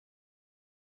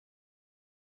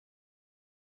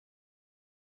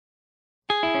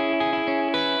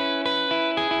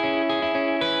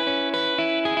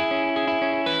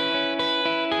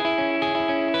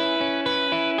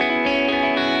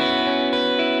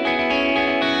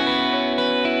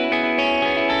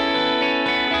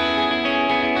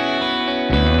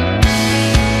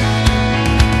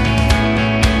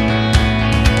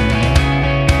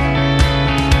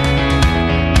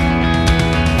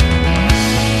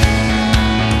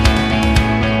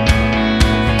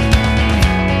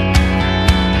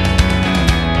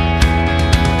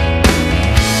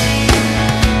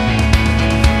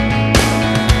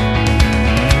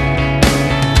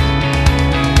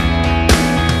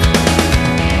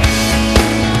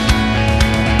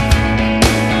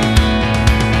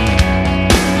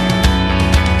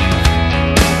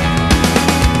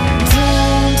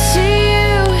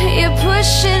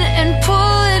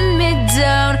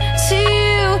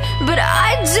but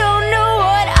I don't know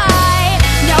what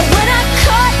now when I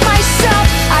caught myself,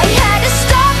 I had to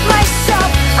stop myself.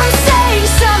 I'm saying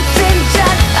something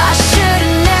that I should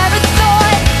have never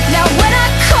thought. Now when I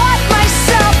caught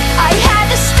myself, I had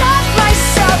to stop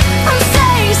myself. I'm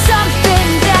saying something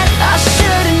that I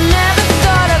should have never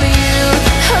thought of you.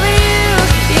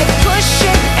 You're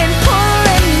pushing and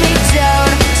pulling me down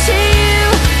to you,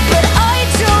 but I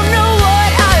don't know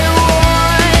what I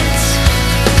want.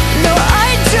 No, I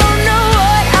don't know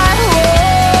what I want.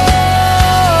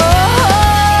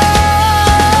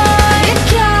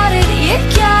 You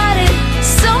got it,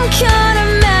 some kind of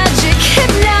magic,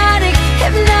 hypnotic,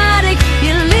 hypnotic.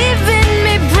 You're leaving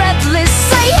me breathless.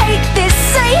 I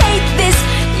hate this,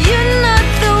 you're not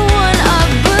the one I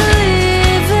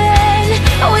believe in.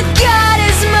 With God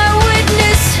as my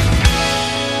witness.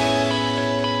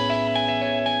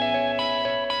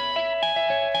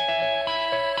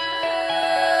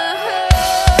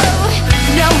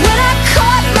 Now when I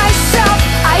caught myself,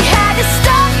 I had to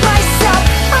stop myself.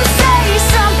 I'm saying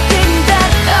something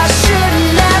that I should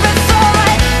never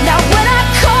thought. Now when I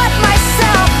caught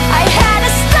myself, I had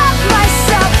to stop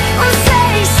myself. I'm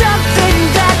saying something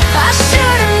that I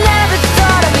should have never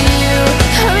thought of you.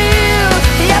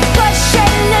 You're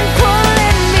pushing and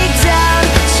pulling me down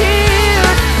to you,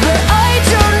 but I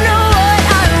don't know what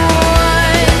I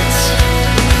want.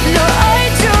 No, I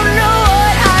don't know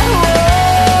what I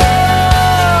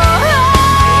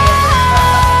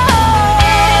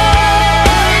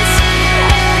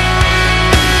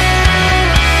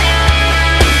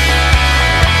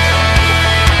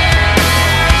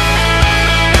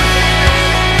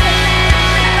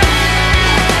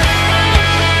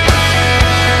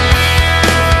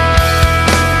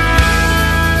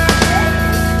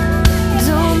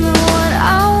don't know what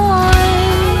I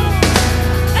want,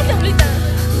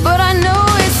 but I know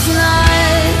it's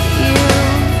not you.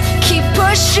 Keep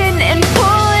pushing